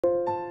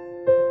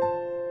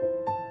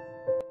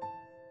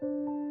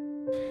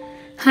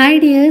Hi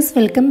dears,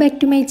 welcome back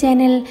to my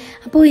channel.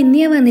 അപ്പോൾ ഇന്ന്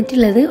ഞാൻ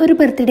വന്നിട്ടുള്ളത് ഒരു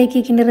ബർത്ത്ഡേ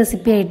കേക്കിന്റെ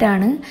റെസിപ്പി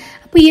ആയിട്ടാണ്.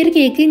 അപ്പോൾ ഈ ഒരു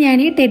കേക്ക് ഞാൻ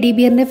ടെഡി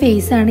ബിയറിന്റെ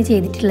ഫേസ് ആണ്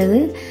ചെയ്തിട്ടുള്ളത്.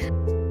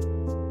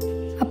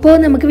 അപ്പോൾ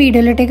നമുക്ക്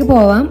വീഡിയോയിലോട്ടേക്ക്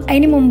പോവാം.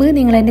 അതിനു മുമ്പ്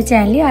നിങ്ങൾ എൻ്റെ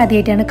ചാനൽ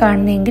ആദ്യമായിട്ടാണ്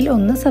കാണുന്നതെങ്കിൽ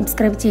ഒന്ന്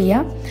സബ്സ്ക്രൈബ്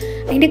ചെയ്യുക.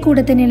 അതിൻ്റെ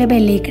കൂടെ തന്നെയുള്ള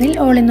ബെല്ലൈക്കണിൽ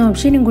ഓൾ എന്ന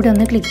ഓപ്ഷനും കൂടി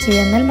ഒന്ന് ക്ലിക്ക്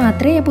ചെയ്യുക. എന്നാൽ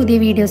മാത്രമേ പുതിയ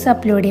വീഡിയോസ്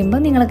അപ്ലോഡ്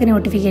ചെയ്യുമ്പോൾ നിങ്ങൾക്ക്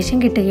നോട്ടിഫിക്കേഷൻ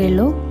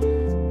കിട്ടുകയുള്ളൂ.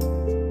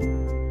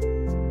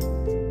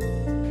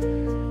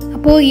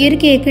 അപ്പോൾ ഈ ഒരു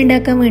കേക്ക്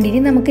ഉണ്ടാക്കാൻ വേണ്ടിയിട്ട്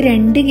നമുക്ക്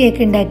 2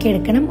 കേക്ക്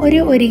ഉണ്ടാക്കിയെടുക്കണം. ഒരു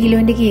 1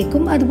 കിലോൻ്റെ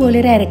കേക്കും അതുപോലെ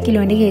ഒരു 1/2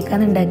 കിലോൻ്റെ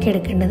കേക്കാണ്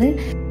ഉണ്ടാക്കിയെടുക്കേണ്ടത്.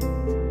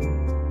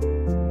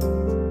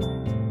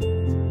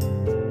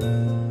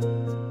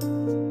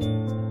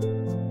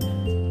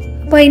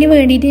 അപ്പോൾ അതിന്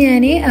വേണ്ടിയിട്ട്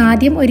ഞാൻ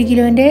ആദ്യം 1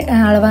 കിലോൻ്റെ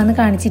അളവാണ്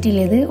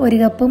കാണിച്ചിട്ടുള്ളത്.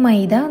 1 കപ്പ്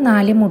മൈദ,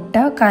 4 മുട്ട,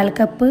 1/4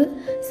 cup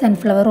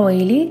sunflower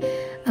oil,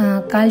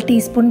 1/4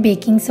 teaspoon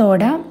baking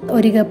soda,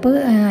 1 cup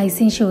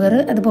icing sugar,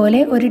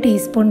 അതുപോലെ 1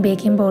 teaspoon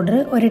baking powder,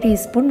 1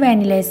 teaspoon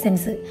vanilla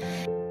essence.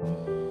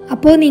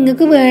 അപ്പോൾ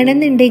നിങ്ങൾക്ക്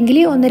വേണമെന്നുണ്ടെങ്കിൽ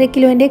 1.5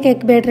 കിലോൻ്റെ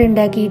കേക്ക് ബാറ്റർ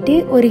ഉണ്ടാക്കിയിട്ട്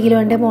 1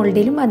 കിലോൻ്റെ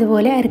മോൾഡിലും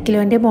അതുപോലെ 1/2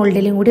 കിലോൻ്റെ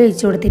മോൾഡിലും കൂടി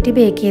ഒഴിച്ചു കൊടുത്തിട്ട്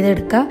ബേക്ക്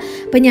ചെയ്തെടുക്കുക.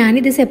 അപ്പോൾ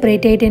ഞാനിത്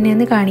സെപ്പറേറ്റ് ആയിട്ട്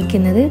തന്നെയാണ്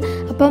കാണിക്കുന്നത്.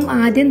 അപ്പം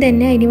ആദ്യം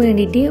തന്നെ അതിന്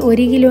വേണ്ടിയിട്ട്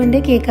 1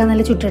 കിലോൻ്റെ കേക്കാണ്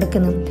നല്ല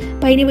ചുട്ടെടുക്കുന്നത്.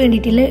 അപ്പോൾ അതിന്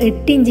വേണ്ടിയിട്ടുള്ള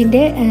 8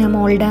 ഇഞ്ചിൻ്റെ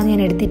മോൾഡാണ്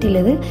ഞാൻ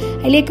എടുത്തിട്ടുള്ളത്.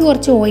 അതിലേക്ക്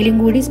കുറച്ച് ഓയിലും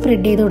കൂടി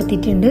സ്പ്രെഡ് ചെയ്ത്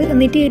കൊടുത്തിട്ടുണ്ട്.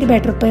 എന്നിട്ട് ഒരു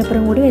ബട്ടർ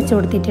പേപ്പറും കൂടി വെച്ച്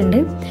കൊടുത്തിട്ടുണ്ട്.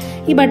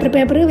 ഈ ബട്ടർ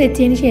പേപ്പർ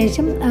വെച്ചതിന്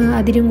ശേഷം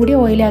അതിലും കൂടി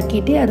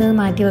ഓയിലാക്കിയിട്ട് അത്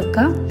മാറ്റി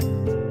വെക്കാം.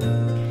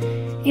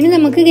 ഇനി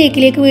നമുക്ക്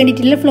കേക്കിലേക്ക്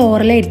വേണ്ടിയിട്ടുള്ള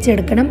ഫ്ലോറിൽ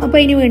അരിച്ചെടുക്കണം. അപ്പോൾ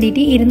അതിന്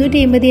വേണ്ടിയിട്ട്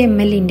 250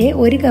 ml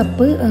 1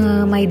 കപ്പ്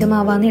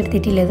മൈദമാവാണ്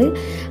എടുത്തിട്ടുള്ളത്.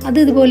 അത്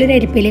ഇതുപോലെ ഒരു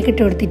അരിപ്പയിലേക്ക്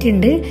ഇട്ട്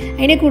കൊടുത്തിട്ടുണ്ട്.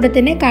 അതിൻ്റെ കൂടെ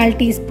തന്നെ 1/4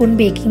 teaspoon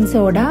baking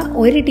soda,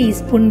 1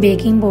 teaspoon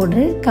baking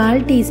powder,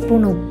 1/4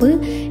 teaspoon ഉപ്പ്,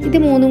 ഇത്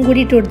മൂന്നും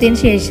കൂടി ഇട്ട് കൊടുത്തതിന്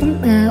ശേഷം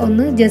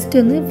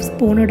ജസ്റ്റ് ഒന്ന്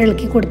സ്പൂണോടെ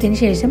ഇളക്കി കൊടുത്തതിന്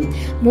ശേഷം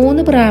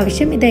 3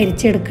 പ്രാവശ്യം ഇത്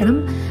അരിച്ചെടുക്കണം.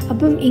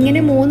 അപ്പം ഇങ്ങനെ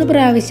 3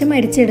 പ്രാവശ്യം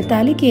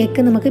അരിച്ചെടുത്താൽ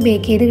കേക്ക് നമുക്ക്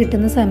ബേക്ക് ചെയ്ത്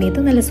കിട്ടുന്ന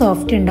സമയത്ത് നല്ല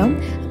സോഫ്റ്റ് ഉണ്ടാവും.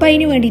 അപ്പോൾ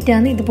അതിന്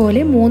വേണ്ടിയിട്ടാണ്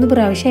ഇതുപോലെ 3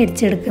 പ്രാവശ്യം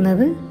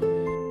അരിച്ചെടുക്കുന്നത്.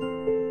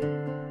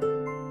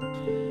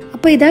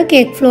 അപ്പോൾ ഇതാ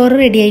കേക്ക് ഫ്ലോർ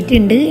റെഡി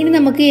ആയിട്ടുണ്ട്. ഇനി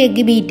നമുക്ക്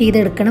എഗ്ഗ് ബീറ്റ്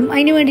ചെയ്തെടുക്കണം.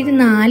 അതിന് വേണ്ടിയിട്ട്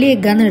 4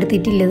 എഗ്ഗാണ്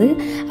എടുത്തിട്ടുള്ളത്.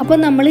 അപ്പോൾ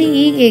നമ്മൾ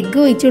ഈ എഗ്ഗ്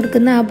ഒഴിച്ചു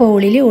കൊടുക്കുന്ന ആ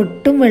ബൗളിൽ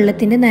ഒട്ടും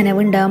വെള്ളത്തിൻ്റെ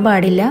നനവ് ഉണ്ടാകാൻ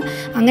പാടില്ല.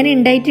 അങ്ങനെ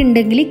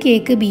ഉണ്ടായിട്ടുണ്ടെങ്കിൽ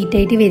കേക്ക്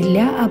ബീറ്റായിട്ട് വരില്ല.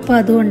 അപ്പോൾ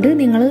അതുകൊണ്ട്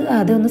നിങ്ങൾ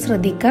അതൊന്ന്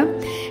ശ്രദ്ധിക്കുക.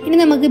 ഇനി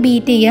നമുക്ക്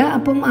ബീറ്റ് ചെയ്യുക.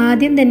 അപ്പം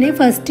ആദ്യം തന്നെ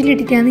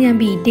ഫസ്റ്റിലിട്ടിട്ടാണ് ഞാൻ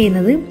ബീറ്റ്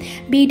ചെയ്യുന്നത്.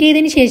 ബീറ്റ്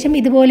ചെയ്തതിന് ശേഷം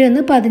ഇതുപോലെ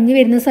ഒന്ന് പതിഞ്ഞ്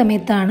വരുന്ന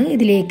സമയത്താണ്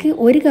ഇതിലേക്ക്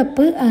 1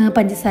 കപ്പ്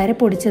പഞ്ചസാര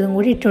പൊടിച്ചതും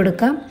കൂടി ഇട്ട്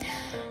കൊടുക്കാം.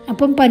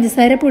 അപ്പം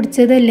പഞ്ചസാര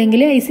പൊടിച്ചത്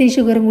അല്ലെങ്കിൽ ഐസിങ്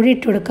ഷുഗറും കൂടി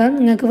ഇട്ട് കൊടുക്കാം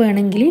നിങ്ങൾക്ക്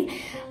വേണമെങ്കിൽ.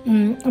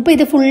 അപ്പോൾ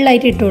ഇത്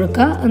ഫുള്ളായിട്ട് ഇട്ട്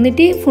കൊടുക്കുക.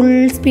 എന്നിട്ട് ഫുൾ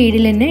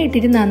സ്പീഡിൽ തന്നെ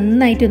ഇട്ടിട്ട്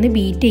നന്നായിട്ടൊന്ന്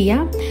ബീറ്റ്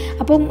ചെയ്യുക.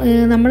 അപ്പം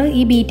നമ്മൾ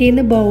ഈ ബീറ്റ്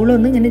ചെയ്യുന്ന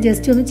ബൗളൊന്ന് ഇങ്ങനെ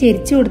ജസ്റ്റ് ഒന്ന്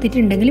ചെരിച്ച്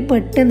കൊടുത്തിട്ടുണ്ടെങ്കിൽ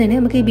പെട്ടെന്ന് തന്നെ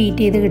നമുക്ക് ഈ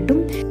ബീറ്റ് ചെയ്ത്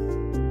കിട്ടും.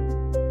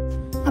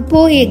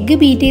 അപ്പോൾ എഗ്ഗ്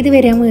ബീറ്റ് ചെയ്ത്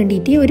വരാൻ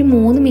വേണ്ടിയിട്ട് ഒരു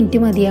 3 മിനിറ്റ്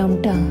മതിയാവും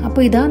കേട്ടോ.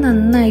 അപ്പോൾ ഇതാ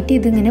നന്നായിട്ട്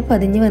ഇതിങ്ങനെ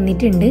പതിഞ്ഞ്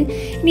വന്നിട്ടുണ്ട്.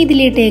 ഇനി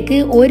ഇതിലേട്ടേക്ക്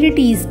 1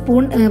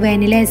 ടീസ്പൂൺ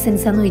വാനില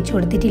എസൻസ് ആണ് ഒഴിച്ചു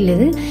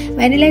കൊടുത്തിട്ടുള്ളത്.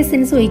 വാനില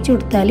എസൻസ് ഒഴിച്ചു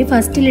കൊടുത്താൽ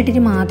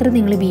ഫസ്റ്റിലിട്ടിട്ട് മാത്രം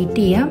നിങ്ങൾ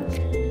ബീറ്റ്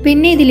ചെയ്യുക.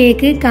 പിന്നെ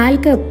ഇതിലേക്ക് 1/4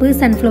 കപ്പ്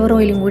സൺഫ്ലവർ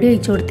ഓയിലും കൂടി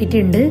ഒഴിച്ചു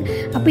കൊടുത്തിട്ടുണ്ട്.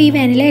 അപ്പോൾ ഈ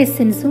വാനില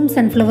എസൻസും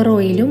സൺഫ്ലവർ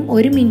ഓയിലും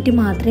 1 മിനിറ്റ്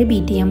മാത്രമേ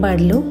ബീറ്റ് ചെയ്യാൻ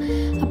പാടുള്ളൂ.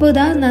 അപ്പോൾ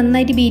ഇതാ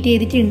നന്നായിട്ട് ബീറ്റ്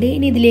ചെയ്തിട്ടുണ്ട്.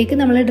 ഇനി ഇതിലേക്ക്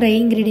നമ്മൾ ഡ്രൈ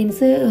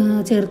ഇൻഗ്രീഡിയൻസ്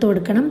ചേർത്ത്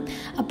കൊടുക്കണം.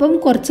 അപ്പം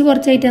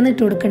കുറച്ചായിട്ടാണ്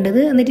ഇട്ട്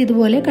കൊടുക്കേണ്ടത്. എന്നിട്ട്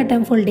ഇതുപോലെ കട്ട്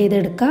ആൻഡ് ഫോൾഡ്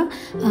ചെയ്തെടുക്കുക.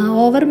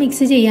 ഓവർ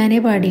മിക്സ് ചെയ്യാനേ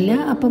പാടില്ല.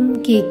 അപ്പം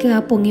കേക്ക് ആ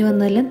പൊങ്ങി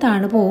വന്നതെല്ലാം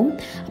താണു പോവും.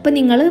 അപ്പം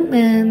നിങ്ങൾ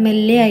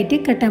മെല്ലെ ആയിട്ട്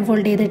കട്ട് ആൻഡ്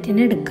ഫോൾഡ് ചെയ്തിട്ട്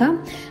തന്നെ എടുക്കുക.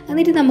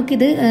 എന്നിട്ട്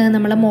നമുക്കിത്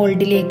നമ്മളെ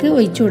മോൾഡിലേക്ക്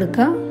ഒഴിച്ചു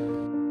കൊടുക്കാം.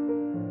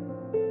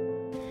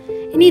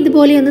 ഇനി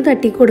ഇതുപോലെ ഒന്ന്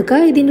തട്ടി കൊടുക്കുക.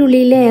 ഇതിൻ്റെ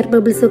ഉള്ളിലെ എയർ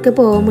ബബിൾസ് ഒക്കെ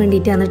പോകാൻ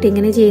വേണ്ടിയിട്ടാണ് കേട്ടോ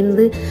ഇങ്ങനെ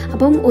ചെയ്യുന്നത്.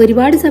 അപ്പം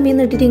ഒരുപാട്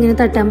സമയം ഇട്ടിട്ട് ഇങ്ങനെ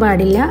തട്ടാൻ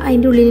പാടില്ല.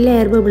 അതിൻ്റെ ഉള്ളിലെ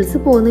എയർ ബബിൾസ്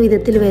പോകുന്ന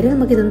വിധത്തിൽ വരെ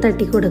നമുക്കിതൊന്ന്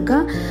തട്ടി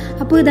കൊടുക്കുക.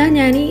 അപ്പോൾ ഇതാ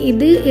ഞാൻ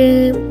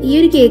ഈ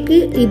ഒരു കേക്ക്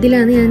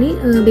ഇതിലാണ് ഞാൻ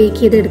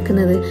ബേക്ക്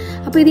ചെയ്തെടുക്കുന്നത്.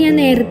 അപ്പോൾ ഇത് ഞാൻ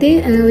നേരത്തെ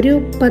ഒരു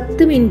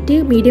 10 മിനിറ്റ്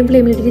മീഡിയം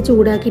ഫ്ലെയിമിലിട്ട്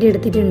ചൂടാക്കിയിട്ട്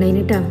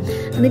എടുത്തിട്ടുണ്ടായിരുന്നു കേട്ടോ.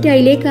 എന്നിട്ട്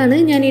അതിലേക്കാണ്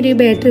ഞാനൊരു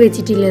ബാറ്റർ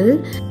വെച്ചിട്ടുള്ളത്.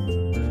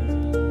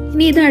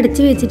 ഇനി ഇത്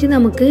അടച്ച് വെച്ചിട്ട്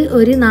നമുക്ക്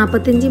ഒരു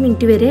 45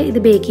 മിനിറ്റ് വരെ ഇത്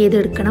ബേക്ക്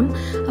ചെയ്തെടുക്കണം.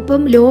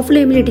 അപ്പം ലോ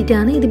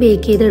ഫ്ലെയിമിലിട്ടിട്ടാണ് ഇത്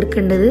ബേക്ക്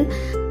ചെയ്തെടുക്കേണ്ടത്.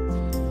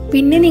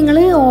 പിന്നെ നിങ്ങൾ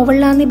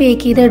ഓവനിലാണ്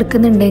ബേക്ക്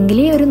ചെയ്തെടുക്കുന്നുണ്ടെങ്കിൽ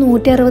ഒരു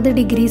 160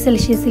 ഡിഗ്രി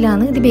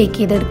സെൽഷ്യസിലാണ് ഇത് ബേക്ക്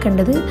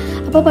ചെയ്തെടുക്കേണ്ടത്.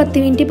 അപ്പോൾ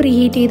 10 മിനിറ്റ് പ്രീ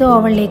ഹീറ്റ് ചെയ്ത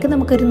ഓവനിലേക്ക്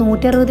നമുക്കൊരു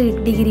 160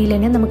 ഡിഗ്രിയിൽ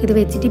തന്നെ നമുക്കിത്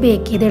വെച്ചിട്ട്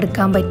ബേക്ക്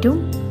ചെയ്തെടുക്കാൻ പറ്റും.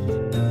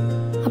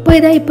 അപ്പോൾ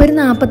ഇതാ ഇപ്പോൾ ഒരു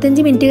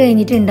 45 മിനിറ്റ്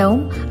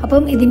കഴിഞ്ഞിട്ടുണ്ടാവും.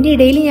 അപ്പം ഇതിൻ്റെ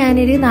ഇടയിൽ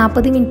ഞാനൊരു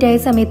 40 മിനിറ്റ് ആയ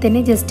സമയത്ത്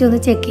തന്നെ ജസ്റ്റ് ഒന്ന്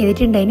ചെക്ക്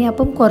ചെയ്തിട്ടുണ്ടായിന്.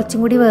 അപ്പം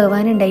കുറച്ചും കൂടി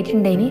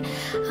വേവാനുണ്ടായിട്ടുണ്ടായിന്.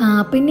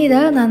 പിന്നെ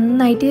ഇതാ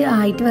നന്നായിട്ട്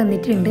ആയിട്ട്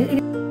വന്നിട്ടുണ്ട്.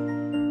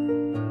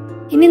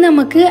 ഇനി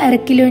നമുക്ക്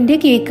 1/2 കിലോൻ്റെ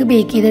കേക്ക്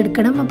ബേക്ക്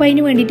ചെയ്തെടുക്കണം. അപ്പോൾ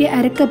അതിന് വേണ്ടിയിട്ട്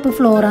 1/2 കപ്പ്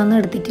ഫ്ലോറാണ്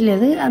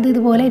എടുത്തിട്ടുള്ളത്. അത്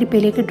ഇതുപോലെ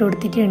അരിപ്പയിലേക്ക് ഇട്ട്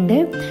കൊടുത്തിട്ടുണ്ട്.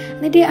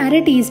 എന്നിട്ട്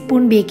 1/2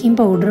 ടീസ്പൂൺ ബേക്കിംഗ്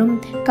പൗഡറും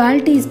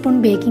 1/4 ടീസ്പൂൺ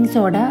ബേക്കിംഗ്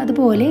സോഡ,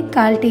 അതുപോലെ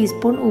 1/4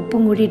 ടീസ്പൂൺ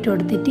ഉപ്പും കൂടി ഇട്ട്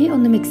കൊടുത്തിട്ട്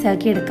ഒന്ന്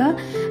മിക്സാക്കി എടുക്കുക.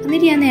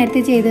 എന്നിട്ട് ഞാൻ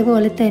നേരത്തെ ചെയ്ത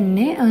പോലെ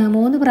തന്നെ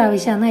 3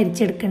 പ്രാവശ്യമാണ്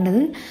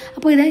അരിച്ചെടുക്കേണ്ടത്.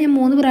 അപ്പോൾ ഇതാ ഞാൻ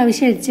 3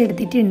 പ്രാവശ്യം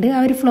അരിച്ചെടുത്തിട്ടുണ്ട്.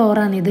 ആ ഒരു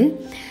ഫ്ലോറാണിത്.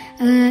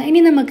 ഇനി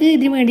നമുക്ക്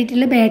ഇതിന്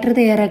വേണ്ടിയിട്ടുള്ള ബാറ്റർ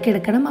തയ്യാറാക്കി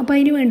എടുക്കണം. അപ്പോൾ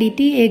അതിന്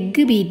വേണ്ടിയിട്ട്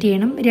എഗ്ഗ് ബീറ്റ്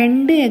ചെയ്യണം.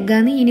 2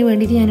 എഗ്ഗാണ് ഇതിന്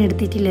വേണ്ടിയിട്ട് ഞാൻ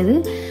എടുത്തിട്ടുള്ളത്.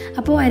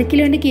 അപ്പോൾ 1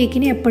 കിലോൻ്റെ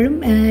കേക്കിന് എപ്പോഴും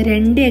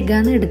 2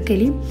 എഗ്ഗാണ്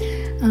എടുക്കൽ.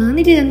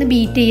 എന്നിട്ട് ഇതൊന്ന്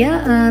ബീറ്റ്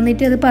ചെയ്യുക.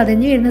 എന്നിട്ട് അത്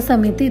പതഞ്ഞ് വരുന്ന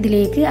സമയത്ത്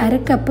ഇതിലേക്ക്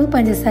 1/2 കപ്പ്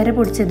പഞ്ചസാര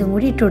പൊടിച്ചതും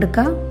കൂടി ഇട്ട്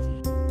കൊടുക്കുക.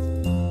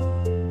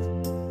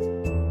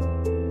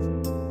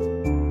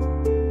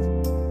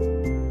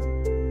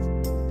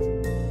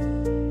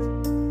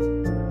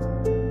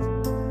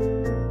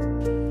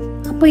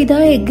 അപ്പോൾ ഇതാ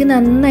എഗ്ഗ്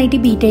നന്നായിട്ട്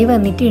ബീറ്റായി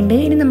വന്നിട്ടുണ്ട്.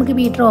 ഇനി നമുക്ക്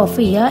ബീറ്റർ ഓഫ്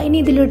ചെയ്യുക. ഇനി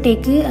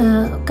ഇതിലോട്ടേക്ക്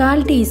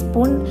 1/4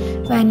 ടീസ്പൂൺ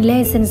വാനില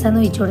എസൻസ് ആണ്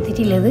ഒഴിച്ചു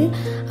കൊടുത്തിട്ടുള്ളത്.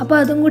 അപ്പോൾ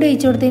അതും കൂടി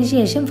ഒഴിച്ചു കൊടുത്തതിന്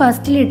ശേഷം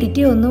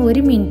ഫസ്റ്റിലിട്ടിട്ട് ഒന്ന്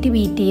 1 മിനിറ്റ്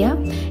ബീറ്റ്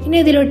ചെയ്യുക. ഇനി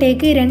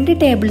ഇതിലോട്ടേക്ക് 2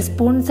 ടേബിൾ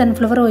സ്പൂൺ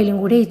സൺഫ്ലവർ ഓയിലും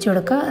കൂടി ഒഴിച്ചു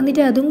കൊടുക്കുക.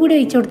 എന്നിട്ട് അതും കൂടി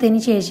ഒഴിച്ചു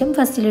കൊടുത്തതിന് ശേഷം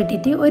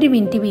ഫസ്റ്റിലിട്ടിട്ട് 1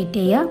 മിനിറ്റ് ബീറ്റ്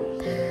ചെയ്യുക.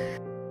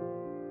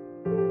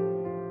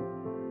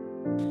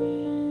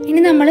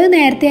 ഇനി നമ്മൾ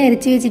നേരത്തെ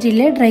അരച്ച്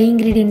വെച്ചിട്ടുള്ള ഡ്രൈ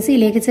ഇൻഗ്രീഡിയൻസ്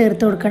ഇതിലേക്ക്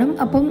ചേർത്ത് കൊടുക്കണം.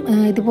 അപ്പം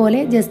ഇതുപോലെ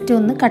ജസ്റ്റ്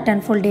ഒന്ന് കട്ട്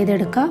ആൻഡ് ഫോൾഡ്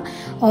ചെയ്തെടുക്കുക.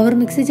 ഓവർ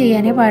മിക്സ്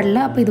ചെയ്യാനേ പാടില്ല.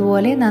 അപ്പോൾ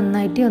ഇതുപോലെ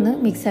നന്നായിട്ട് ഒന്ന്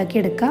മിക്സാക്കി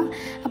എടുക്കുക.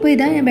 അപ്പോൾ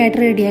ഇതാ ഞാൻ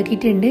ബാറ്റർ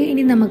റെഡിയാക്കിയിട്ടുണ്ട്.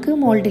 ഇനി നമുക്ക്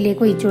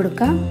മോൾഡിലേക്ക് ഒഴിച്ചു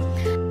കൊടുക്കാം.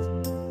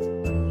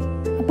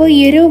 അപ്പോൾ ഈ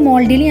ഒരു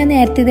മോൾഡിൽ ഞാൻ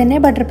നേരത്തെ തന്നെ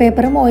ബട്ടർ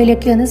പേപ്പറും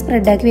ഓയിലൊക്കെ ഒന്ന്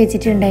സ്പ്രെഡാക്കി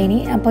വെച്ചിട്ടുണ്ടായിനി.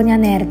 അപ്പോൾ ഞാൻ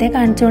നേരത്തെ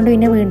കാണിച്ചുകൊണ്ട്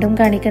പിന്നെ വീണ്ടും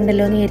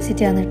കാണിക്കണ്ടല്ലോ എന്ന്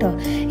വിചാരിച്ചിട്ടാണ് കേട്ടോ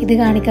ഇത്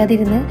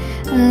കാണിക്കാതിരുന്ന്.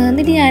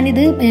 എന്നിട്ട്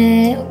ഞാനിത്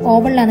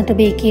ഓവനിലാണ് കേട്ടോ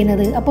ബേക്ക്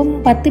ചെയ്യുന്നത്. അപ്പം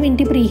 10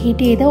 മിനിറ്റ് പ്രീ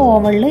ഹീറ്റ് ചെയ്ത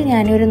ഓവനിൽ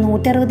ഞാനൊരു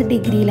 160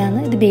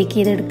 ഡിഗ്രിയിലാണ് ഇത് ബേക്ക്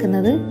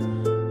ചെയ്തെടുക്കുന്നത്.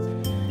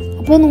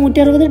 അപ്പോൾ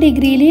 160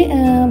 ഡിഗ്രിയിൽ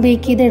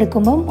ബേക്ക്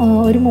ചെയ്തെടുക്കുമ്പം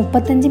ഒരു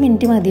 35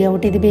 മിനിറ്റ്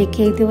മതിയാവട്ടെ ഇത് ബേക്ക്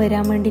ചെയ്ത്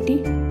വരാൻ വേണ്ടിയിട്ട്.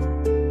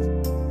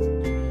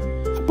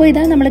 അപ്പോൾ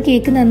ഇതാ നമ്മൾ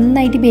കേക്ക്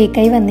നന്നായിട്ട്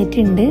ബേക്കായി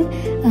വന്നിട്ടുണ്ട്.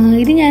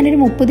 ഇത് ഞാനൊരു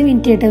 30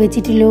 മിനിറ്റ് ആയിട്ടോ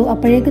വെച്ചിട്ടുള്ളൂ.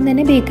 അപ്പോഴേക്കും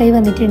തന്നെ ബേക്കായി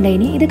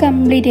വന്നിട്ടുണ്ടായിനി. ഇത്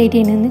കംപ്ലീറ്റ് ആയിട്ട്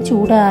ഇതിൽ നിന്ന്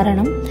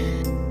ചൂടാറണം.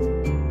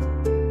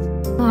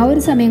 ആ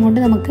ഒരു സമയം കൊണ്ട്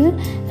നമുക്ക്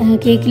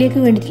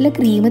കേക്കിലേക്ക് വേണ്ടിയിട്ടുള്ള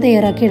ക്രീം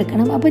തയ്യാറാക്കി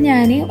എടുക്കണം. അപ്പോൾ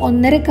ഞാൻ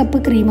 1.5 കപ്പ്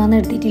ക്രീമാണ്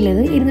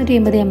എടുത്തിട്ടുള്ളത്,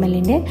 250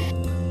 ml.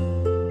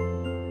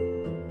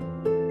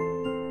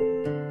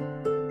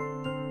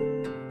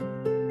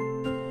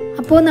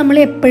 അപ്പോൾ നമ്മൾ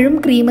എപ്പോഴും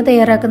ക്രീം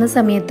തയ്യാറാക്കുന്ന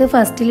സമയത്ത്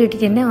ഫസ്റ്റിലിട്ടിട്ട്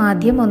തന്നെ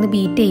ആദ്യം ഒന്ന്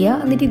ബീറ്റ് ചെയ്യുക.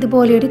 എന്നിട്ട്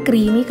ഇതുപോലെ ഒരു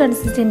ക്രീമി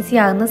കൺസിസ്റ്റൻസി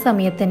ആകുന്ന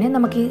സമയത്ത് തന്നെ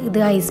നമുക്ക് ഇത്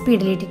ഹൈ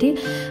സ്പീഡിലിട്ടിട്ട്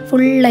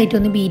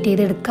ഫുള്ളായിട്ടൊന്ന് ബീറ്റ്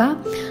ചെയ്തെടുക്കുക.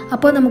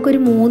 അപ്പോൾ നമുക്കൊരു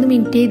 3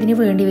 മിനിറ്റ് ഇതിന്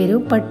വേണ്ടി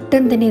വരും.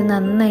 പെട്ടെന്ന് തന്നെ ഇത്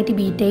നന്നായിട്ട്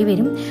ബീറ്റായി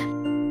വരും.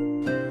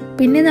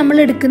 പിന്നെ നമ്മൾ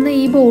എടുക്കുന്ന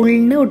ഈ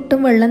ബൗളിന്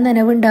ഒട്ടും വെള്ളം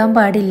നനവ് ഉണ്ടാകാൻ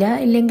പാടില്ല,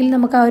 ഇല്ലെങ്കിൽ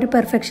നമുക്ക് ആ ഒരു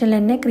പെർഫെക്ഷനിൽ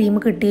തന്നെ ക്രീം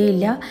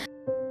കിട്ടുകയില്ല.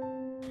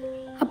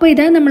 അപ്പോൾ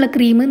ഇതാ നമ്മൾ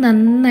ക്രീം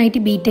നന്നായിട്ട്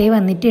ബീറ്റായി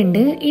വന്നിട്ടുണ്ട്.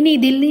 ഇനി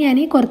ഇതിൽ നിന്ന് ഞാൻ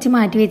കുറച്ച്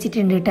മാറ്റി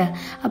വെച്ചിട്ടുണ്ട് കേട്ടോ.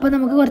 അപ്പോൾ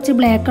നമുക്ക് കുറച്ച്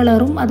ബ്ലാക്ക്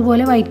കളറും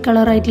അതുപോലെ വൈറ്റ്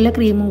കളറായിട്ടുള്ള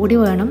ക്രീമും കൂടി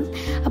വേണം.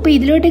 അപ്പോൾ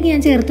ഇതിലോട്ടേക്ക്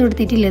ഞാൻ ചേർത്ത്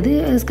കൊടുത്തിട്ടുള്ളത്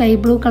സ്കൈ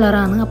ബ്ലൂ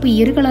കളറാണ്. അപ്പോൾ ഈ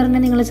ഒരു കളറിനെ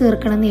നിങ്ങൾ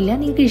ചേർക്കണമെന്നില്ല,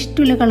 നിങ്ങൾക്ക്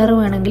ഇഷ്ടമുള്ള കളർ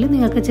വേണമെങ്കിൽ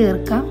നിങ്ങൾക്ക്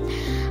ചേർക്കാം.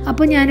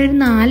 അപ്പോൾ ഞാനൊരു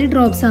 4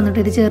 ഡ്രോപ്സ് ആണ്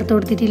കേട്ടോ ഇത് ചേർത്ത്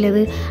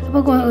കൊടുത്തിട്ടുള്ളത്.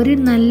 അപ്പോൾ ഒരു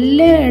നല്ല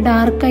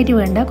ഡാർക്കായിട്ട്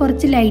വേണ്ട,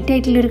 കുറച്ച്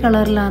ലൈറ്റായിട്ടുള്ളൊരു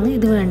കളറിലാണ്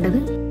ഇത്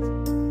വേണ്ടത്.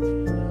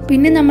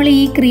 പിന്നെ നമ്മൾ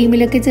ഈ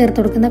ക്രീമിലൊക്കെ ചേർത്ത്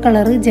കൊടുക്കുന്ന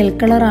കളർ ജെൽ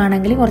കളർ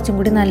ആണെങ്കിൽ കുറച്ചും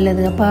കൂടി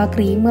നല്ലത്. അപ്പോൾ ആ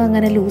ക്രീം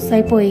അങ്ങനെ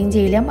ലൂസായി പോവുകയും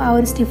ചെയ്യില്ല, ആ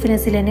ഒരു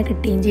സ്റ്റിഫ്നെസ്സിൽ തന്നെ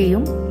കിട്ടുകയും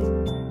ചെയ്യും.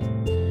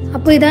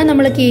 അപ്പോൾ ഇതാ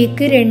നമ്മൾ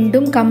കേക്ക്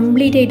രണ്ടും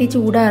കംപ്ലീറ്റ് ആയിട്ട്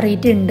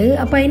ചൂടാറിയിട്ടുണ്ട്.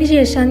 അപ്പോൾ അതിന്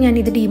ശേഷമാണ് ഞാൻ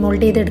ഇത്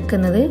ഡീമോൾഡ്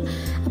ചെയ്തെടുക്കുന്നത്.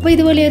 അപ്പോൾ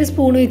ഇതുപോലെ ഒരു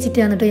സ്പൂൺ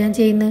വെച്ചിട്ടാണ് കേട്ടോ ഞാൻ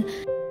ചെയ്യുന്നത്.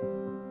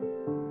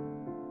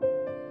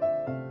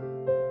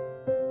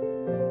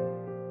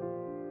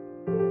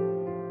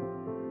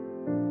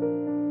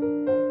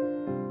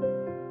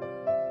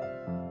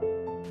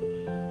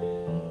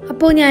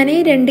 അപ്പോൾ ഞാൻ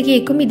 2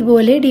 കേക്കും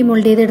ഇതുപോലെ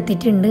ഡീമോൾഡ്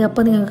ചെയ്തെടുത്തിട്ടുണ്ട്.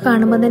 അപ്പോൾ നിങ്ങൾക്ക്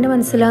കാണുമ്പോൾ തന്നെ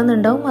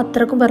മനസ്സിലാവുന്നുണ്ടാവും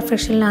അത്രക്കും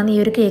പെർഫെക്ഷനിലാണ് ഈ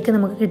ഒരു കേക്ക്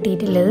നമുക്ക്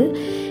കിട്ടിയിട്ടുള്ളത്.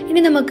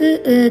 ഇനി നമുക്ക്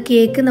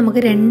കേക്ക്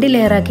നമുക്ക് 2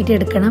 ലെയർ ആക്കിയിട്ട്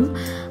എടുക്കണം.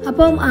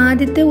 അപ്പം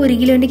ആദ്യത്തെ 1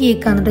 കിലോൻ്റെ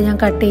കേക്കാണ് കേട്ടോ ഞാൻ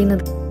കട്ട്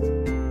ചെയ്യുന്നത്.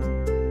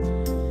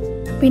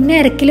 പിന്നെ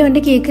 1/2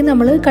 കിലോൻ്റെ കേക്ക്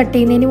നമ്മൾ കട്ട്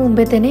ചെയ്യുന്നതിന്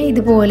മുമ്പേ തന്നെ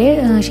ഇതുപോലെ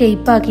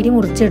ഷേപ്പാക്കിയിട്ട്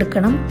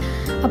മുറിച്ചെടുക്കണം.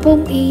 അപ്പം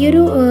ഈ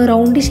ഒരു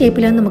റൗണ്ട്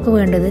ഷേപ്പിലാണ് നമുക്ക്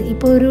വേണ്ടത്.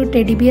 ഇപ്പോൾ ഒരു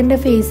ടെഡി ബിയറിൻ്റെ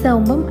ഫേസ്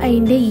ആകുമ്പം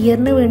അതിൻ്റെ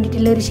ഇയറിന്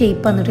വേണ്ടിയിട്ടുള്ള ഒരു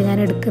ഷേപ്പാണ് കേട്ടോ ഞാൻ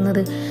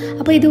എടുക്കുന്നത്.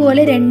 അപ്പോൾ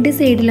ഇതുപോലെ 2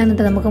 സൈഡിലാണ്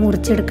കേട്ടോ നമുക്ക്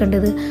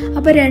മുറിച്ചെടുക്കേണ്ടത്.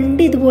 അപ്പോൾ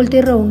 2 ഇതുപോലത്തെ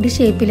ഒരു റൗണ്ട്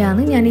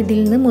ഷേപ്പിലാണ് ഞാൻ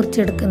ഇതിൽ നിന്ന്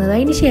മുറിച്ചെടുക്കുന്നത്.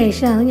 അതിന്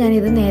ശേഷമാണ്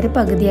ഞാനിത് നേരെ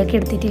പകുതിയാക്കി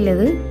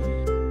എടുത്തിട്ടുള്ളത്.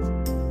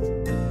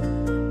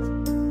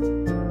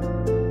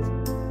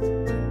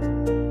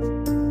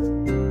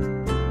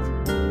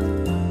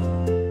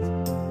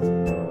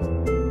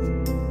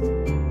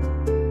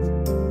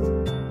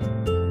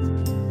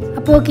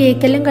 അപ്പോൾ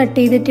കേക്കെല്ലാം കട്ട്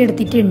ചെയ്തിട്ട്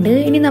എടുത്തിട്ടുണ്ട്.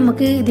 ഇനി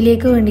നമുക്ക്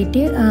ഇതിലേക്ക്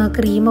വേണ്ടിയിട്ട്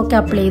ക്രീമൊക്കെ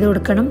അപ്ലൈ ചെയ്ത്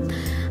കൊടുക്കണം.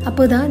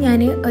 അപ്പോൾ ഇതാ ഞാൻ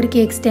ഒരു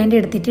കേക്ക് സ്റ്റാൻഡ്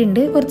എടുത്തിട്ടുണ്ട്,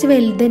 കുറച്ച്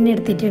വലുത് തന്നെ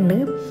എടുത്തിട്ടുണ്ട്.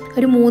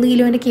 ഒരു 3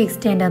 കിലോൻ്റെ കേക്ക്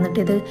സ്റ്റാൻഡാണ്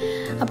ഇത്.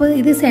 അപ്പോൾ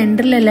ഇത്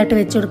സെൻറ്ററിലല്ലാട്ട്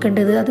വെച്ച്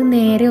കൊടുക്കേണ്ടത്, അത്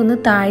നേരെ ഒന്ന്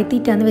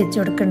താഴ്ത്തിയിട്ടാണ് വെച്ച്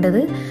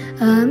കൊടുക്കേണ്ടത്.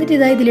 എന്നിട്ട്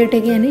ഇതാ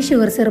ഇതിലോട്ടേക്ക് ഞാൻ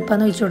ഷുഗർ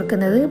സിറപ്പാണ് ഒഴിച്ച്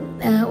കൊടുക്കുന്നത്.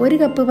 1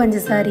 കപ്പ്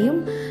പഞ്ചസാരയും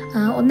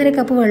 1.5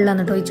 കപ്പ്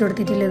വെള്ളമാണ് കേട്ടോ ഒഴിച്ച്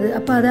കൊടുത്തിട്ടുള്ളത്.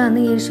 അപ്പോൾ അതാണ്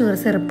ഈ ഷുഗർ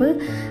സിറപ്പ്.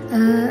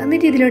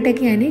 എന്നിട്ട്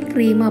ഇതിലോട്ടേക്ക് ഞാൻ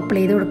ക്രീം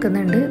അപ്ലൈ ചെയ്ത്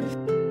കൊടുക്കുന്നുണ്ട്.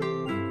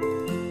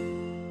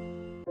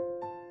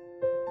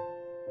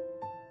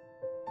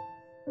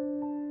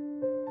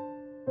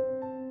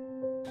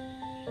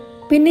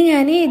 പിന്നെ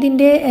ഞാൻ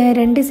ഇതിൻ്റെ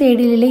 2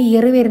 സൈഡിലുള്ള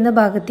ഇയർ വരുന്ന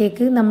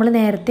ഭാഗത്തേക്ക് നമ്മൾ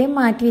നേരത്തെ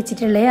മാറ്റി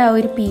വെച്ചിട്ടുള്ള ആ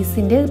ഒരു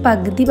പീസിൻ്റെ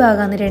പകുതി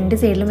ഭാഗമാണ് 2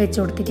 സൈഡിലും വെച്ച്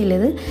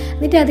കൊടുത്തിട്ടുള്ളത്.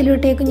 എന്നിട്ട്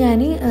അതിലോട്ടേക്ക്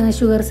ഞാൻ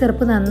ഷുഗർ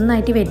സിറപ്പ്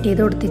നന്നായിട്ട് വെറ്റ്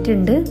ചെയ്ത്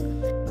കൊടുത്തിട്ടുണ്ട്.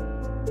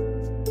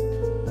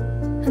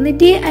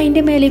 എന്നിട്ട്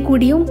അതിൻ്റെ മേലെ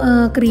കൂടിയും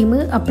ക്രീം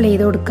അപ്ലൈ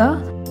ചെയ്ത് കൊടുക്കുക.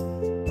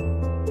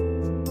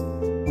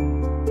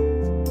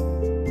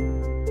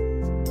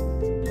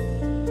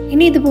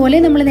 ഇനി ഇതുപോലെ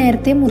നമ്മൾ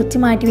നേരത്തെ മുറിച്ച്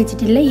മാറ്റി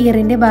വെച്ചിട്ടുള്ള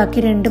ഇയറിൻ്റെ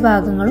ബാക്കി 2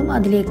 ഭാഗങ്ങളും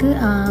അതിലേക്ക്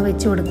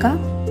വെച്ച് കൊടുക്കുക.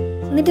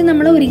 എന്നിട്ട്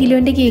നമ്മൾ 1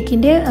 കിലോൻ്റെ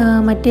കേക്കിൻ്റെ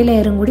മറ്റേ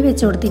ലെയറും കൂടി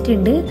വെച്ച്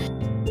കൊടുത്തിട്ടുണ്ട്.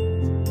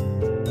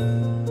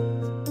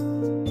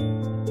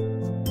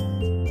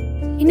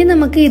 ഇനി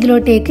നമുക്ക്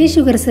ഇതിലോട്ടേക്ക്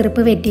ഷുഗർ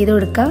സിറപ്പ് വെറ്റ് ചെയ്ത്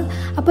കൊടുക്കാം.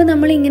 അപ്പോൾ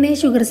നമ്മളിങ്ങനെ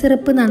ഷുഗർ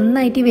സിറപ്പ്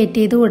നന്നായിട്ട് വെറ്റ്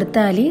ചെയ്ത്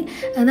കൊടുത്താൽ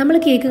നമ്മൾ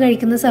കേക്ക്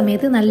കഴിക്കുന്ന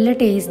സമയത്ത് നല്ല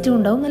ടേസ്റ്റും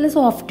ഉണ്ടാവും, നല്ല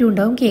സോഫ്റ്റും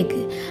ഉണ്ടാവും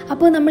കേക്ക്.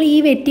 അപ്പോൾ നമ്മൾ ഈ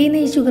വെറ്റ്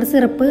ചെയ്യുന്ന ഈ ഷുഗർ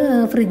സിറപ്പ്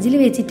ഫ്രിഡ്ജിൽ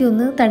വെച്ചിട്ട്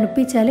ഒന്ന്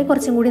തണുപ്പിച്ചാൽ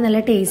കുറച്ചും കൂടി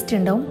നല്ല ടേസ്റ്റ്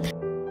ഉണ്ടാവും.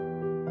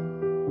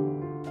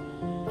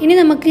 ഇനി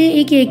നമുക്ക്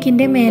ഈ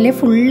കേക്കിൻ്റെ മേലെ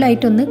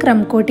ഫുള്ളായിട്ടൊന്ന്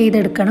ക്രം കോട്ട്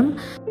ചെയ്തെടുക്കണം.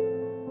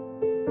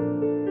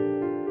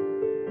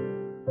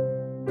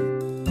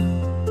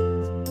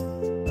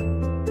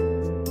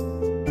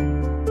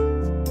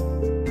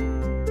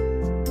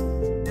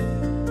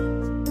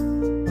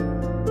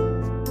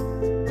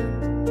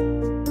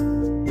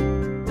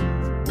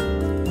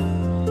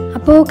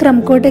 അപ്പോൾ ക്രം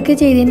കോട്ടൊക്കെ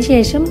ചെയ്തതിന്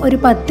ശേഷം ഒരു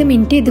 10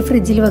 മിനിറ്റ് ഇത്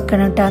ഫ്രിഡ്ജിൽ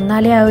വെക്കണം കേട്ടോ.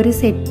 എന്നാലേ ആ ഒരു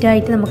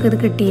സെറ്റായിട്ട് നമുക്കിത്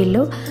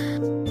കിട്ടിയല്ലോ.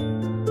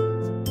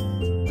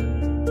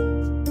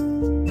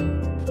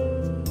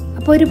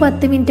 അപ്പോൾ ഒരു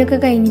 10 മിനിറ്റ് ഒക്കെ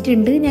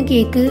കഴിഞ്ഞിട്ടുണ്ട്. ഞാൻ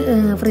കേക്ക്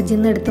ഫ്രിഡ്ജിൽ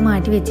നിന്ന് എടുത്ത്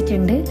മാറ്റി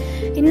വെച്ചിട്ടുണ്ട്.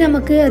 ഇനി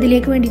നമുക്ക്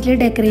അതിലേക്ക് വേണ്ടിയിട്ടുള്ള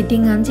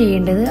ഡെക്കറേറ്റിംഗ് ആണ്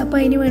ചെയ്യേണ്ടത്. അപ്പോൾ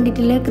അതിന്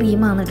വേണ്ടിയിട്ടുള്ള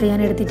ക്രീമാണ് കേട്ടോ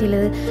ഞാൻ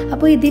എടുത്തിട്ടുള്ളത്.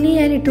 അപ്പോൾ ഇതിന്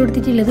ഞാൻ ഇട്ട്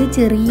കൊടുത്തിട്ടുള്ളത്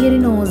ചെറിയൊരു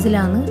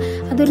നോസിലാണ്,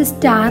 അതൊരു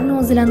സ്റ്റാർ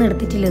നോസിലാണ്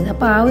എടുത്തിട്ടുള്ളത്.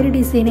 അപ്പോൾ ആ ഒരു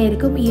ഡിസൈൻ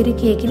ആയിരിക്കും ഈ ഒരു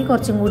കേക്കിന്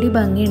കുറച്ചും കൂടി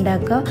ഭംഗി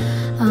ഉണ്ടാക്കുക.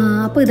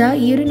 അപ്പോൾ ഇതാ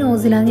ഈ ഒരു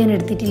നോസിലാണ് ഞാൻ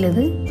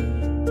എടുത്തിട്ടുള്ളത്.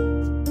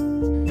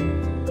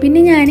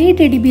 പിന്നെ ഞാൻ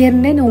ടെഡി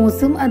ബിയറിൻ്റെ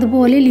നോസും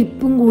അതുപോലെ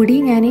ലിപ്പും കൂടി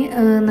ഞാൻ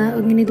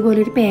ഇങ്ങനെ ഇതുപോലെ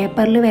ഒരു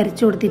പേപ്പറിൽ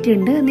വരച്ച്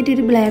കൊടുത്തിട്ടുണ്ട്. എന്നിട്ട്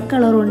ഒരു ബ്ലാക്ക്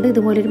കളർ കൊണ്ട്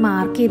ഇതുപോലെ ഒരു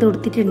മാർക്ക് ചെയ്ത്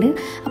കൊടുത്തിട്ടുണ്ട്.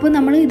 അപ്പോൾ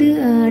നമ്മൾ ഇത്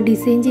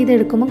ഡിസൈൻ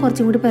ചെയ്തെടുക്കുമ്പോൾ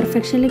കുറച്ചും കൂടി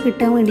പെർഫെക്ഷനിൽ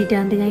കിട്ടാൻ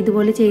വേണ്ടിയിട്ടാണ് ഞാൻ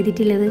ഇതുപോലെ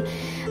ചെയ്തിട്ടുള്ളത്.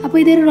 അപ്പോൾ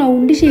ഇതൊരു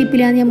റൗണ്ട്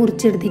ഷേപ്പിലാണ് ഞാൻ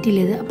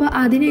മുറിച്ചെടുത്തിട്ടുള്ളത്. അപ്പോൾ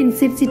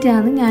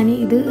അതിനനുസരിച്ചിട്ടാണ് ഞാൻ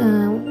ഇത്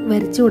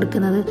വരച്ച്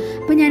കൊടുക്കുന്നത്.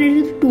 അപ്പോൾ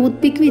ഞാനൊരു ടൂത്ത്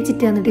പിക്ക്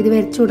വെച്ചിട്ടാണ് ഇത്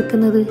വരച്ച്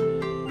കൊടുക്കുന്നത്.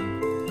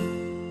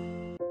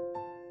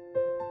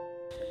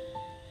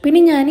 പിന്നെ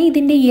ഞാൻ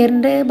ഇതിൻ്റെ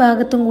ഇയറിൻ്റെ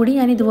ഭാഗത്തും കൂടി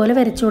ഞാൻ ഇതുപോലെ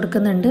വരച്ചു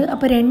കൊടുക്കുന്നുണ്ട്.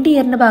 അപ്പോൾ 2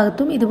 ഇയറിൻ്റെ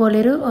ഭാഗത്തും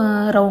ഇതുപോലൊരു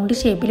റൗണ്ട്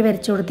ഷേപ്പിൽ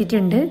വരച്ചു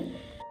കൊടുത്തിട്ടുണ്ട്.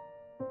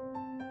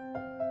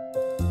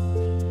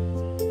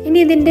 ഇനി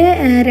ഇതിൻ്റെ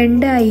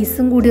 2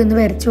 ഐസും കൂടി ഒന്ന്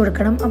വരച്ചു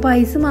കൊടുക്കണം. അപ്പോൾ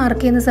ഐസ്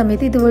മാർക്ക് ചെയ്യുന്ന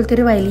സമയത്ത് ഇതുപോലത്തെ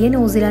ഒരു വലിയ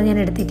നോസിലാണ് ഞാൻ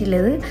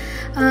എടുത്തിട്ടുള്ളത്.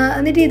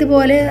 എന്നിട്ട്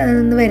ഇതുപോലെ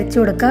ഒന്ന് വരച്ചു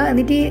കൊടുക്കുക.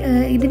 എന്നിട്ട്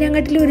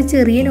ഇതിനങ്ങട്ടിലും ഒരു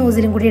ചെറിയ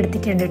നോസിലും കൂടി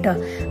എടുത്തിട്ടുണ്ട് കേട്ടോ.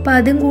 അപ്പോൾ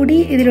അതും കൂടി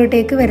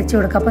ഇതിലോട്ടേക്ക് വരച്ചു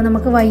കൊടുക്കുക. അപ്പോൾ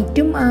നമുക്ക്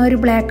വൈറ്റും ഒരു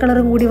ബ്ലാക്ക്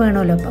കളറും കൂടി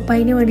വേണമല്ലോ. അപ്പോൾ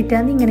അതിന്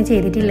വേണ്ടിയിട്ടാണ് ഇങ്ങനെ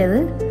ചെയ്തിട്ടുള്ളത്.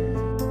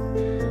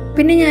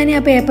 പിന്നെ ഞാൻ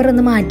ആ പേപ്പർ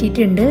ഒന്ന്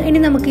മാറ്റിയിട്ടുണ്ട്. ഇനി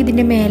നമുക്ക്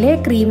ഇതിൻ്റെ മേലെ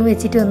ക്രീം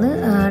വെച്ചിട്ട് ഒന്ന്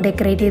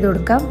ഡെക്കറേറ്റ് ചെയ്ത്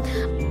കൊടുക്കാം.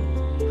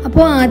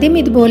 അപ്പോൾ ആദ്യം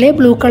ഇതുപോലെ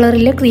ബ്ലൂ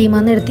കളറിലെ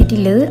ക്രീമാണ്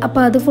എടുത്തിട്ടുള്ളത്.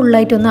 അപ്പോൾ അത്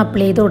ഫുള്ളായിട്ടൊന്ന്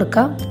അപ്ലൈ ചെയ്ത്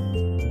കൊടുക്കാം.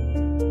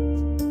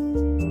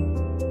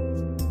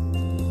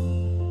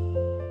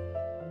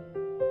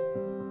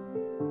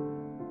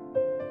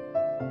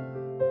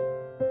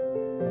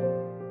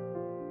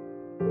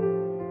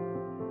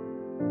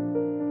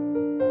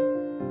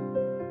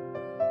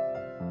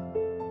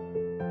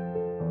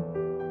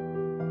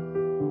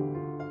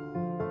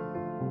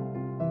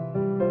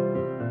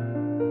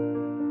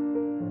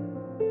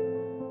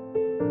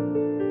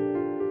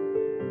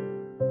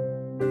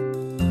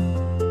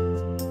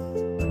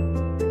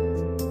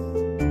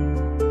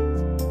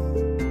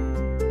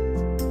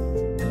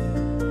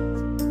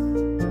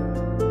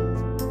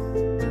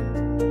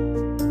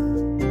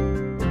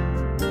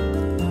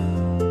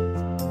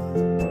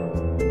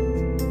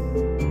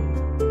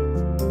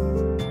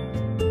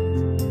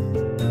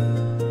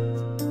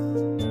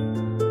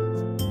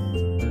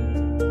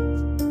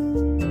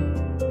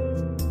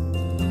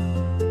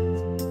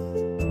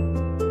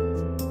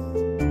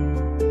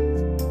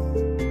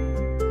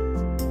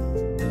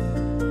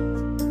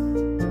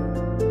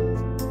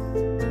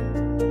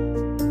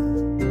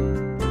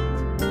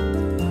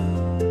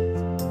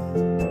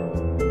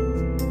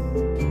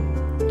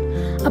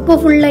 അപ്പോൾ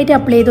ഫുള്ളായിട്ട്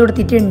അപ്ലൈ ചെയ്ത്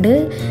കൊടുത്തിട്ടുണ്ട്.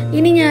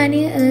 ഇനി ഞാൻ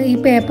ഈ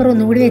പേപ്പർ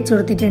ഒന്നും കൂടി വെച്ച്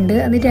കൊടുത്തിട്ടുണ്ട്.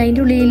 എന്നിട്ട്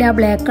അതിൻ്റെ ഉള്ളിൽ ആ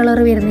ബ്ലാക്ക് കളർ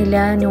വരുന്നില്ല,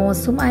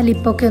 നോസും ആ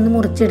ലിപ്പൊക്കെ ഒന്ന്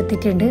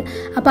മുറിച്ചെടുത്തിട്ടുണ്ട്.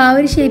 അപ്പോൾ ആ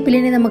ഒരു ഷേപ്പിൽ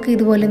തന്നെ നമുക്ക്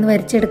ഇതുപോലെ ഒന്ന്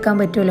വരച്ചെടുക്കാൻ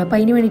പറ്റുമല്ലോ. അപ്പോൾ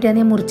അതിന് വേണ്ടിയിട്ടാണ്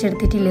ഞാൻ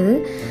മുറിച്ചെടുത്തിട്ടുള്ളത്.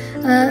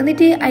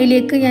 എന്നിട്ട്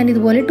അതിലേക്ക് ഞാൻ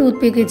ഇതുപോലെ ടൂത്ത്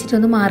പിക്ക്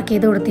വെച്ചിട്ടൊന്ന് മാർക്ക്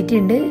ചെയ്ത്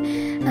കൊടുത്തിട്ടുണ്ട്.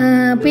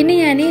 പിന്നെ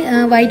ഞാൻ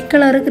വൈറ്റ്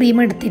കളർ ക്രീം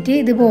എടുത്തിട്ട്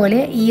ഇതുപോലെ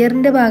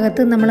ഇയറിൻ്റെ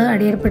ഭാഗത്ത് നമ്മൾ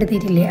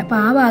അടിയർപ്പെടുത്തിയിട്ടില്ലേ, അപ്പോൾ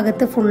ആ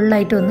ഭാഗത്ത്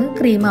ഫുള്ളായിട്ടൊന്ന്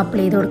ക്രീം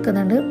അപ്ലൈ ചെയ്ത്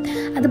കൊടുക്കുന്നുണ്ട്.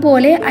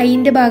 അതുപോലെ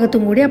അതിൻ്റെ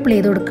ഭാഗത്തും കൂടി അപ്ലൈ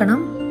ചെയ്ത്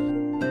കൊടുക്കണം.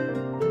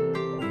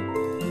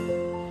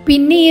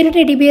 പിന്നെ ഈ ഒരു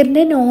ടെഡി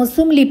ബിയറിൻ്റെ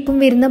നോസും ലിപ്പും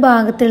വരുന്ന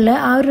ഭാഗത്തുള്ള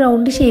ആ ഒരു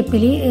റൗണ്ട്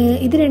ഷേപ്പിൽ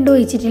ഇത് രണ്ടും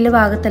ഒഴിച്ചിട്ടുള്ള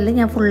ഭാഗത്തെല്ലാം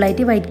ഞാൻ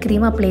ഫുള്ളായിട്ട് വൈറ്റ്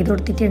ക്രീം അപ്ലൈ ചെയ്ത്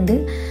കൊടുത്തിട്ടുണ്ട്.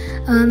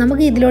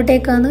 നമുക്ക്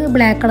ഇതിലോട്ടേക്കാണ്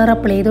ബ്ലാക്ക് കളർ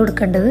അപ്ലൈ ചെയ്ത്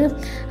കൊടുക്കേണ്ടത്.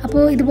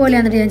 അപ്പോൾ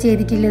ഇതുപോലെയാണ് ഞാൻ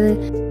ചെയ്തിട്ടുള്ളത്.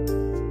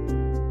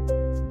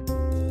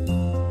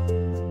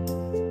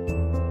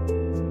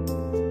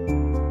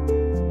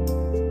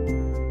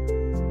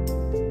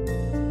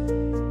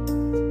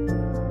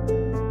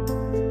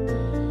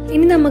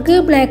 ഇനി നമുക്ക്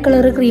ബ്ലാക്ക്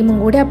കളർ ക്രീമും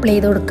കൂടി അപ്ലൈ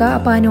ചെയ്ത് കൊടുക്കുക.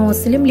 അപ്പോൾ ആ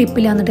നോസിലും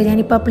ലിപ്പിലാണ് എന്നിട്ട്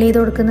ഞാനിപ്പോൾ അപ്ലൈ ചെയ്ത്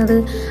കൊടുക്കുന്നത്.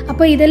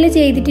 അപ്പോൾ ഇതെല്ലാം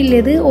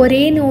ചെയ്തിട്ടുള്ളത്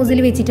ഒരേ നോസിൽ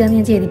വെച്ചിട്ടാണ്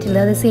ഞാൻ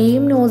ചെയ്തിട്ടുള്ളത്. അത്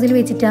സെയിം നോസിൽ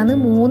വെച്ചിട്ടാണ്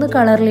 3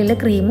 കളറിലുള്ള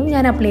ക്രീമും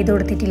ഞാൻ അപ്ലൈ ചെയ്ത്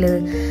കൊടുത്തിട്ടുള്ളത്.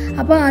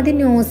 അപ്പോൾ ആദ്യം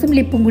നോസും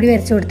ലിപ്പും കൂടി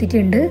വരച്ച്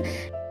കൊടുത്തിട്ടുണ്ട്.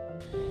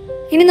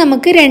 ഇനി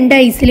നമുക്ക്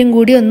 2 ഐസിലും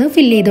കൂടി ഒന്ന്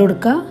ഫില്ല് ചെയ്ത്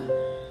കൊടുക്കുക.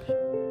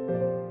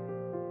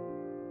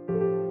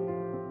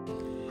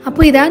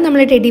 അപ്പോൾ ഇതാ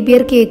നമ്മളെ ടെഡി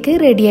ബിയർ കേക്ക്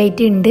റെഡി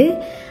ആയിട്ടുണ്ട്.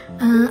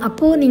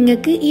 അപ്പോൾ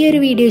നിങ്ങൾക്ക് ഈ ഒരു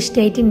വീഡിയോ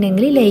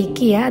ഇഷ്ടമായിട്ടുണ്ടെങ്കിൽ ലൈക്ക്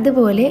ചെയ്യുക.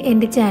 അതുപോലെ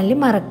എൻ്റെ ചാനൽ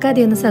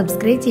മറക്കാതെ ഒന്ന്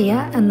സബ്സ്ക്രൈബ്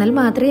ചെയ്യുക. എന്നാൽ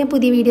മാത്രമേ ഞാൻ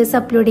പുതിയ വീഡിയോസ്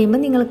അപ്ലോഡ്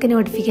ചെയ്യുമ്പോൾ നിങ്ങൾക്ക്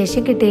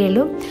നോട്ടിഫിക്കേഷൻ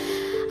കിട്ടുകയുള്ളൂ.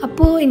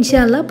 അപ്പോൾ ഇൻഷാ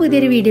അല്ലാഹ്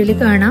പുതിയൊരു വീഡിയോയിൽ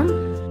കാണാം.